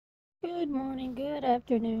Good morning, good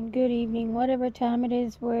afternoon, good evening, whatever time it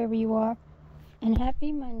is, wherever you are, and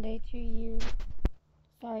happy Monday to you.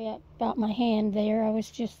 Sorry about my hand there. I was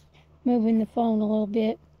just moving the phone a little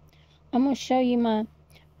bit. I'm going to show you my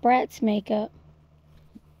brats makeup.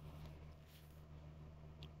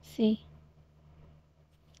 See,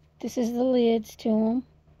 this is the lids to them,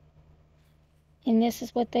 and this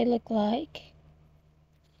is what they look like.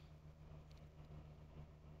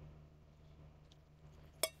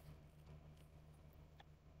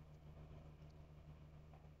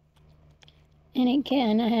 And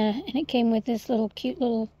it came with this little cute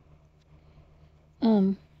little,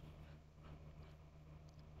 I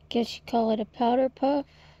guess you call it a powder puff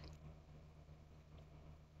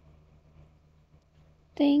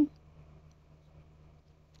thing.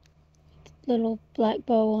 Little black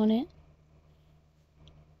bow on it.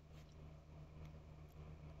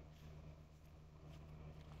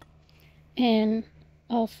 And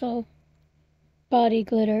also body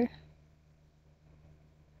glitter.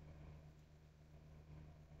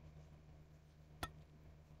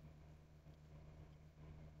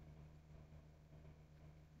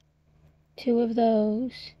 Two of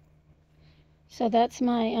those. So that's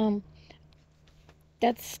my dang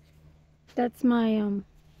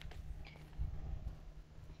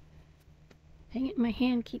it, my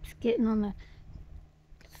hand keeps getting on the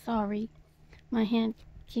sorry. My hand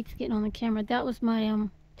keeps getting on the camera. That was my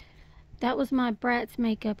Bratz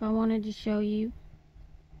makeup I wanted to show you.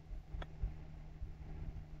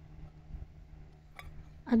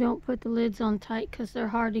 I don't put the lids on tight because they're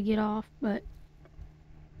hard to get off, but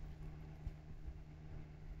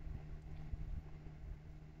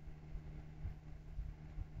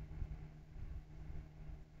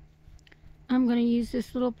I'm going to use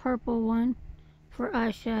this little purple one for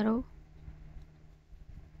eyeshadow.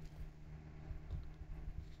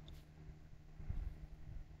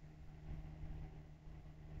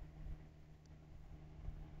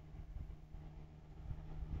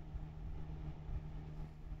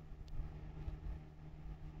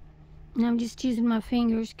 And I'm just using my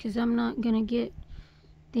fingers because I'm not going to get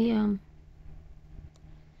the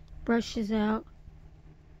brushes out.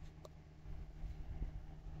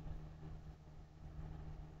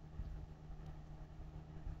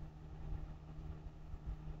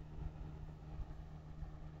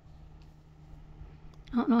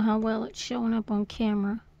 I don't know how well it's showing up on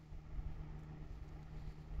camera.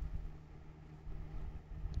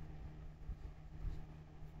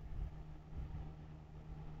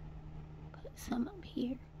 Put some up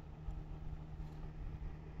here.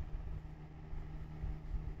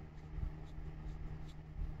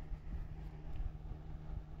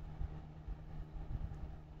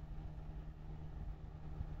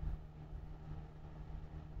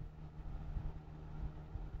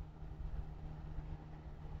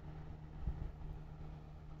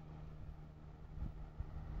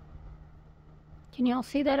 Can y'all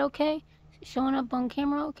see that okay? Is it showing up on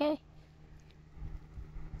camera okay?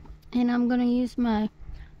 And I'm going to use my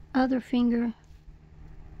other finger.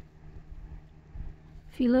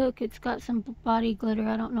 If you look, it's got some body glitter.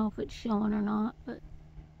 I don't know if it's showing or not, but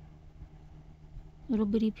little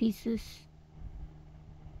bitty pieces.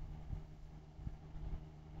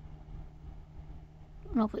 I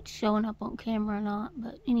don't know if it's showing up on camera or not,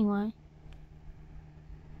 but anyway.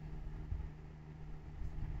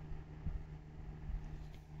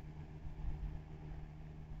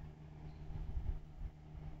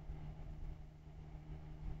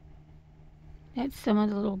 That's some of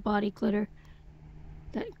the little body glitter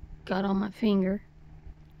that got on my finger.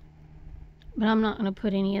 But I'm not going to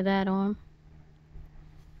put any of that on.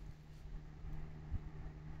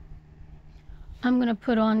 I'm going to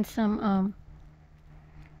put on some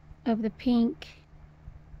of the pink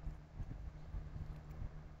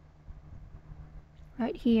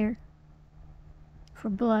right here for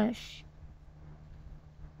blush.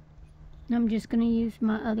 And I'm just going to use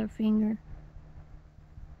my other finger.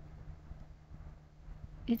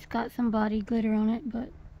 It's got some body glitter on it, but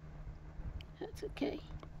that's okay.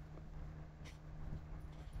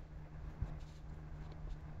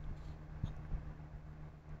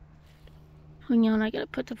 Hang on, I gotta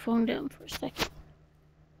put the phone down for a second.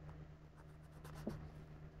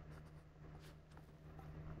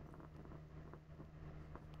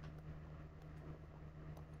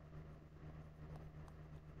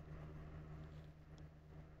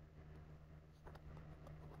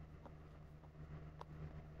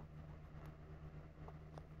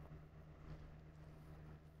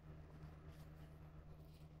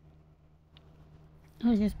 I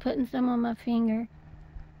was just putting some on my finger.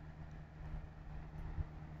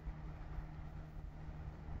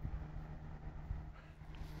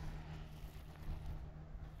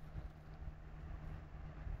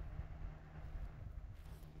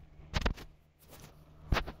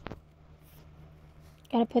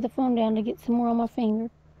 Gotta put the phone down to get some more on my finger.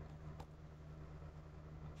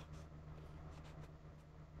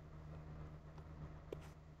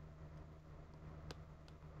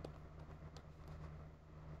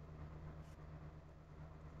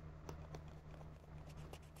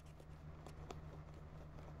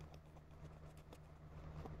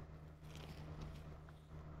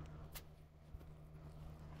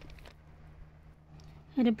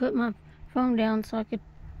 Had to put my phone down so I could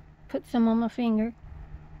put some on my finger.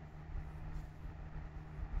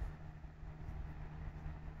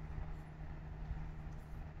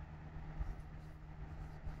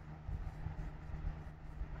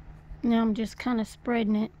 Now I'm just kind of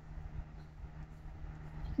spreading it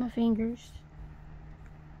with my fingers.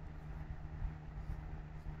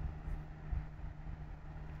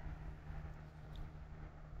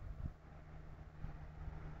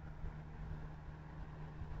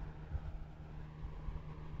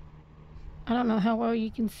 I don't know how well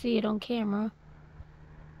you can see it on camera,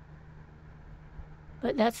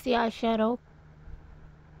 but that's the eyeshadow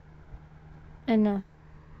and the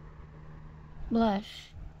blush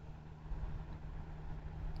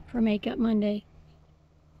for Makeup Monday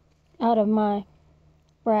out of my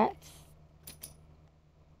Brats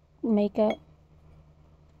makeup.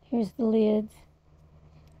 Here's the lids.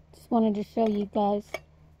 Just wanted to show you guys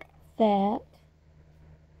that.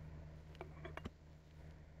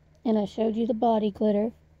 And I showed you the body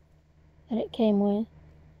glitter that it came with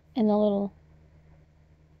and the little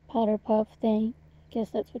powder puff thing. I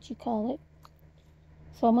guess that's what you call it.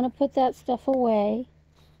 So I'm going to put that stuff away.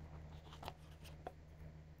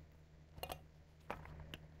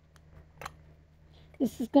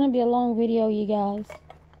 This is going to be a long video, you guys.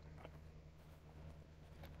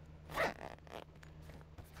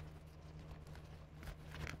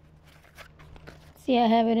 See, I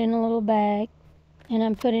have it in a little bag, and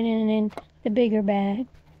I'm putting it in the bigger bag.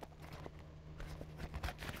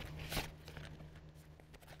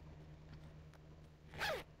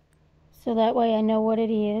 So that way I know what it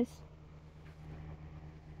is.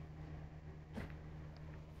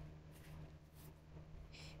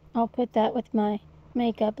 I'll put that with my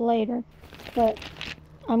makeup later, but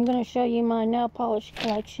I'm going to show you my nail polish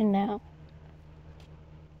collection now.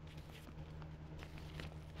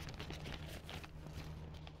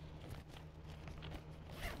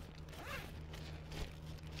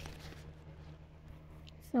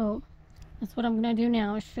 So that's what I'm going to do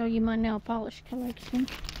now, is show you my nail polish collection.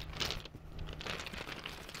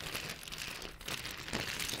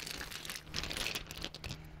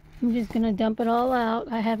 I'm just going to dump it all out.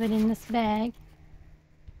 I have it in this bag.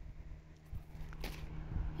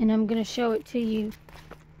 And I'm going to show it to you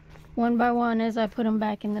one by one as I put them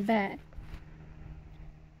back in the bag.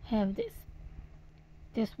 I have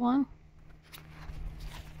this one,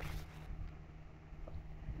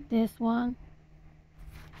 this one,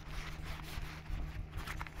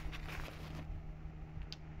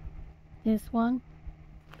 this one,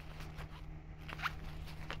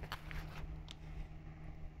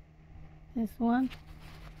 this one.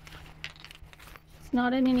 It's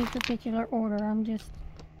not in any particular order. I'm just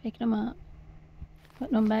picking them up,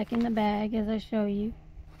 putting them back in the bag as I show you.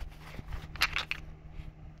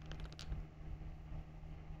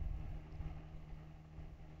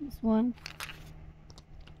 This one,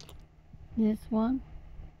 this one,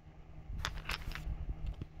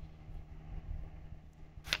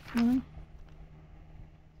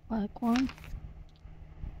 black one,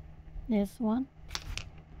 this one,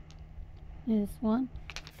 this one,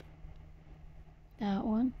 that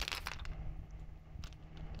one,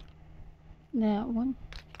 that one,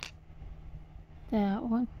 that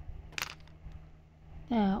one,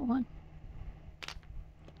 that one,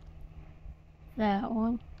 that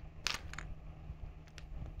one,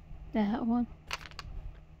 that one,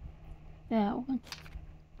 that one,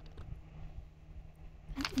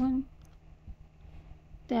 that one,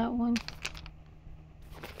 that one.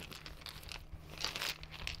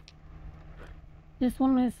 This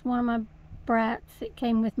one is one of my Brats. It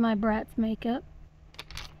came with my Brats makeup.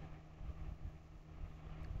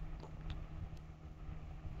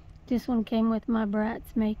 This one came with my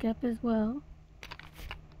Brats makeup as well.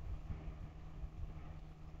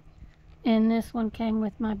 And this one came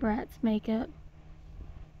with my Brats makeup.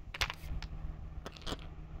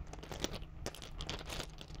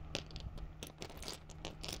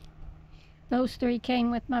 Those three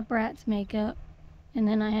came with my Brats makeup. And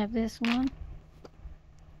then I have this one,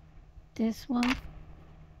 this one,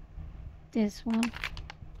 this one,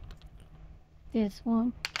 this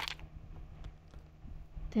one,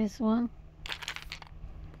 this one,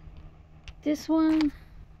 this one,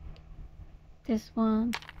 this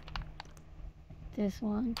one, This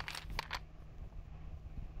one.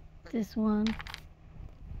 This one.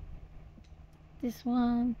 This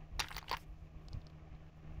one.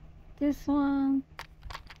 This one.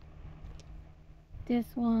 This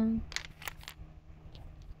one.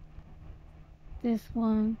 This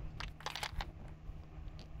one.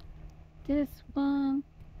 This one.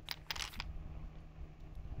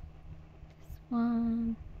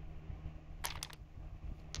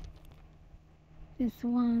 This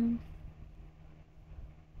one.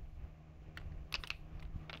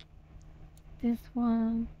 This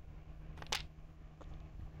one.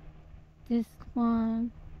 This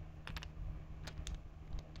one.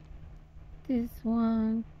 This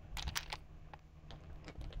one.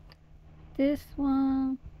 This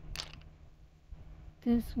one.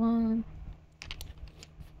 This one.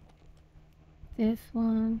 This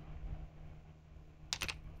one.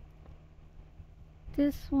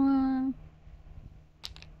 This one.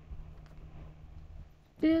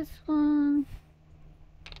 This one.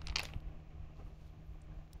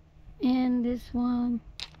 And this one.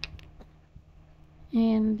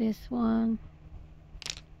 And this one.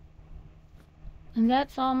 And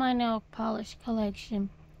that's all my nail polish collection.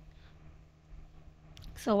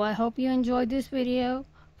 So I hope you enjoyed this video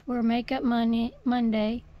for Makeup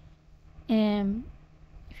Monday. And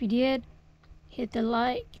if you did, hit the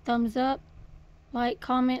like, thumbs up, like,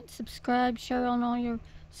 comment, subscribe, share on all your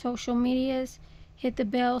social medias. Hit the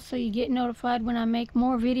bell so you get notified when I make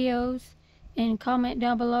more videos. And comment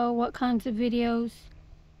down below what kinds of videos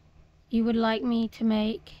you would like me to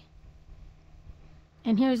make.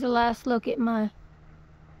 And here's the last look at my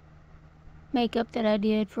makeup that I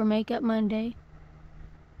did for Makeup Monday.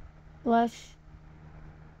 Blush.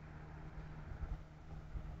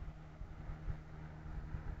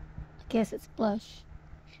 I guess it's blush.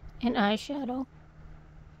 And eyeshadow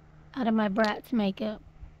out of my Bratz makeup.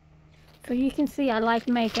 So you can see I like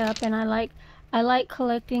makeup and I like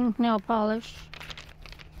collecting nail polish.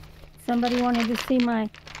 Somebody wanted to see my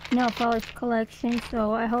nail polish collection,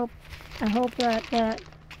 so I hope that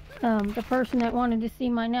the person that wanted to see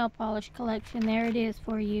my nail polish collection, there it is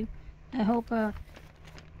for you. I hope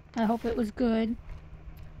it was good.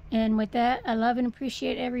 And with that, I love and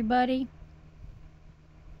appreciate everybody.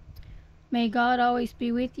 May God always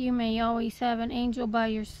be with you. May you always have an angel by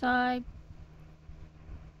your side.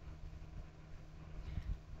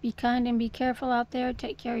 Be kind and be careful out there.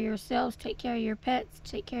 Take care of yourselves. Take care of your pets.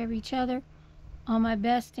 Take care of each other. All my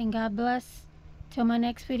best and God bless. Till my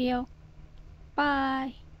next video.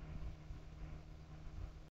 Bye.